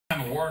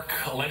York.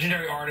 A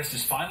legendary artist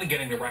is finally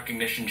getting the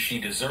recognition she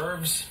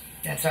deserves.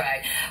 That's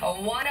right.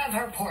 One of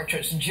her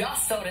portraits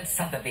just sold at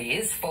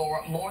Sotheby's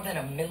for more than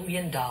 $1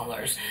 million.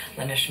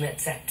 Linda Schmidt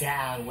sat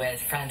down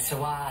with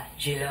Francois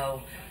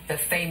Galot, the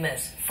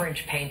famous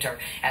French painter,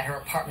 at her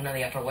apartment on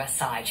the Upper West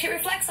Side. She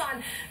reflects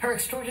on her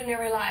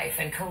extraordinary life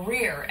and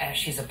career as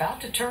she's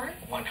about to turn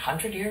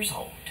 100 years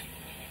old.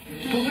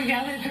 Pour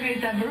regarder tous les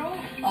tableaux?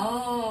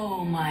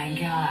 Oh my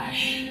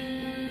gosh.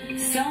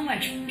 So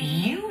much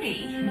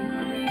beauty.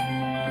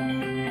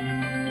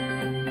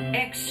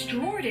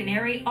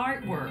 Extraordinary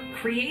artwork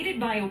created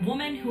by a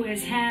woman who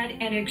has had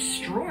an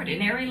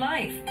extraordinary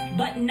life.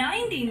 But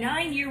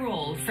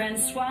 99-year-old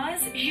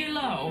Francoise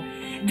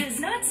Galot does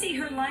not see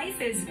her life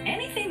as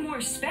anything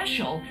more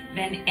special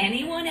than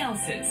anyone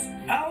else's.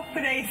 How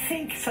could I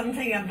think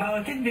something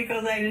about it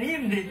because I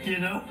lived it, you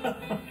know?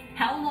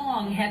 How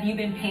long have you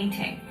been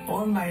painting?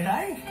 All my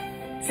life.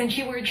 Since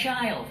you were a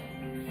child?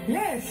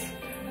 Yes.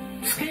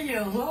 3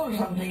 years old,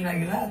 something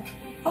like that.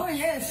 Oh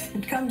yes,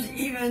 it comes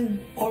even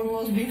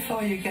almost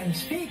before you can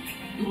speak.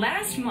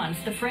 Last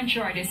month, the French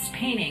artist's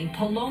painting,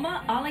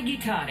 Paloma a la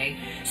Guitare,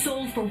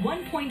 sold for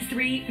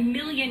 $1.3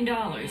 million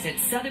at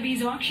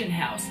Sotheby's auction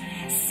house,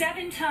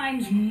 7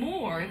 times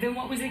more than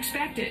what was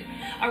expected.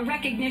 A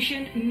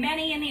recognition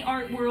many in the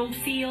art world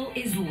feel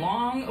is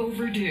long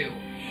overdue.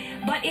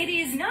 But it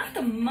is not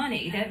the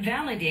money that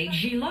validates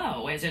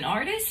Galot as an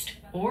artist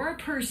or a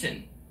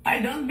person. I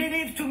don't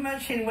believe too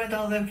much in what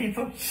other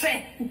people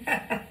say.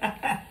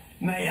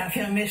 My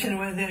affirmation,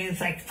 whether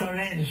it's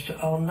acknowledged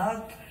or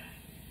not,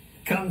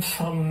 comes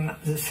from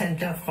the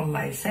center, from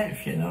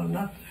myself, you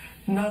know,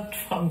 not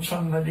from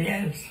somebody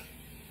else,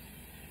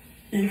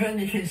 even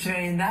if it's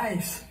very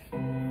nice.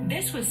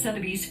 This was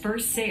Sotheby's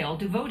first sale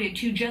devoted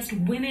to just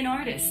women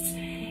artists.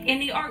 In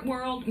the art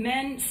world,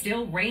 men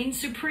still reign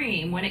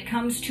supreme when it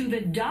comes to the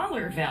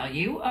dollar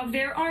value of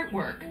their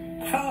artwork.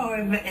 For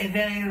a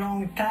very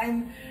long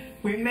time,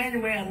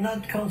 women were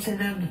not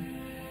considered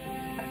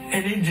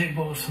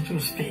eligible, so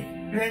to speak.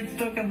 Let's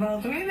talk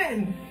about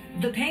women.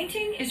 The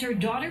painting is her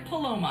daughter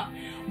Paloma,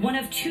 one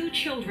of 2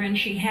 children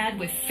she had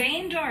with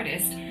famed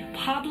artist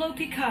Pablo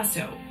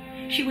Picasso.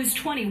 She was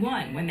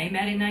 21 when they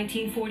met in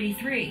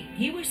 1943.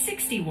 He was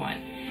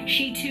 61.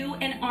 She too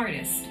an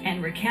artist,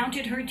 and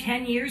recounted her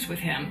 10 years with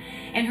him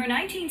in her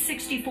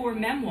 1964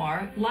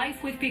 memoir,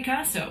 Life with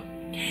Picasso.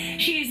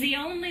 She is the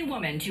only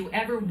woman to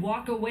ever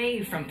walk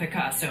away from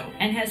Picasso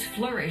and has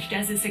flourished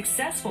as a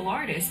successful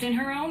artist in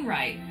her own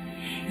right.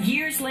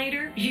 Years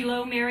later,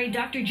 Galot married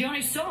Dr.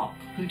 Jonas Salk,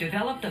 who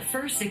developed the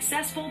first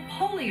successful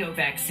polio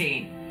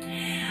vaccine.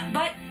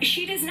 But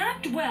she does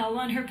not dwell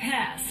on her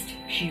past.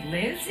 She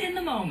lives in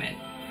the moment.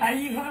 I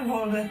evolve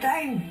all the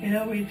time, you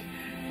know,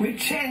 we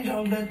change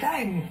all the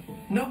time.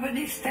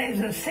 Nobody stays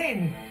the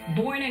same.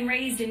 Born and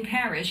raised in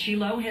Paris,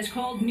 Galot has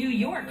called New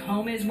York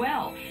home as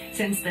well.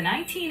 Since the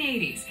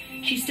 1980s,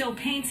 she still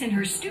paints in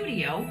her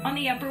studio on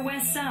the Upper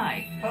West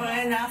Side. For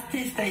an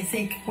artist, I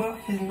think work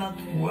is not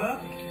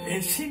work.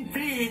 It's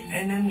simply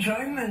an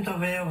enjoyment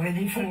of a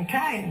different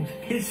kind.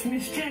 It's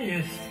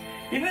mysterious.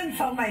 Even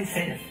for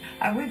myself,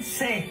 I would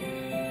say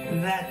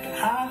that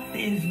art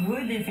is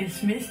good if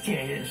it's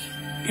mysterious.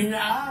 In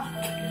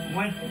art,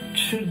 what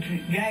should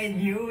guide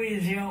you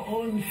is your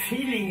own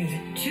feelings.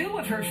 2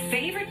 of her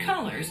favorite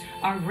colors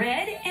are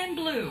red and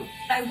blue.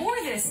 I wore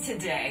this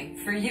today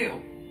for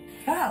you.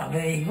 Ah,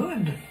 very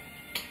good.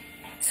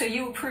 So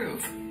you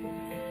approve?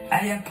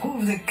 I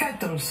approve the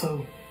cut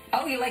also.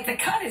 Oh, you like the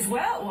cut as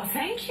well? Well,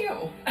 thank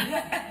you.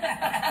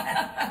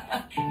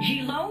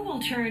 Galot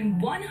will turn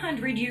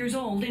 100 years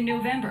old in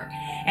November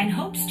and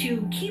hopes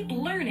to keep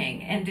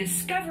learning and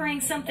discovering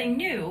something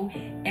new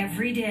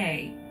every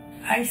day.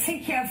 I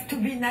think you have to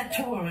be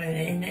natural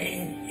in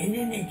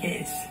any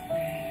case.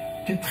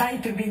 To try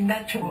to be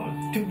natural,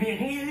 to be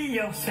really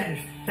yourself.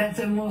 That's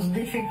the most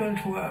difficult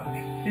work.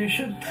 You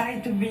should try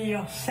to be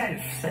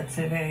yourself. That's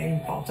a very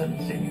important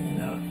thing, you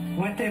know,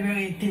 whatever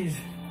it is.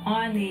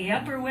 On the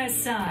Upper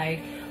West Side,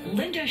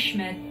 Linda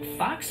Schmidt,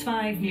 Fox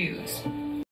 5 News.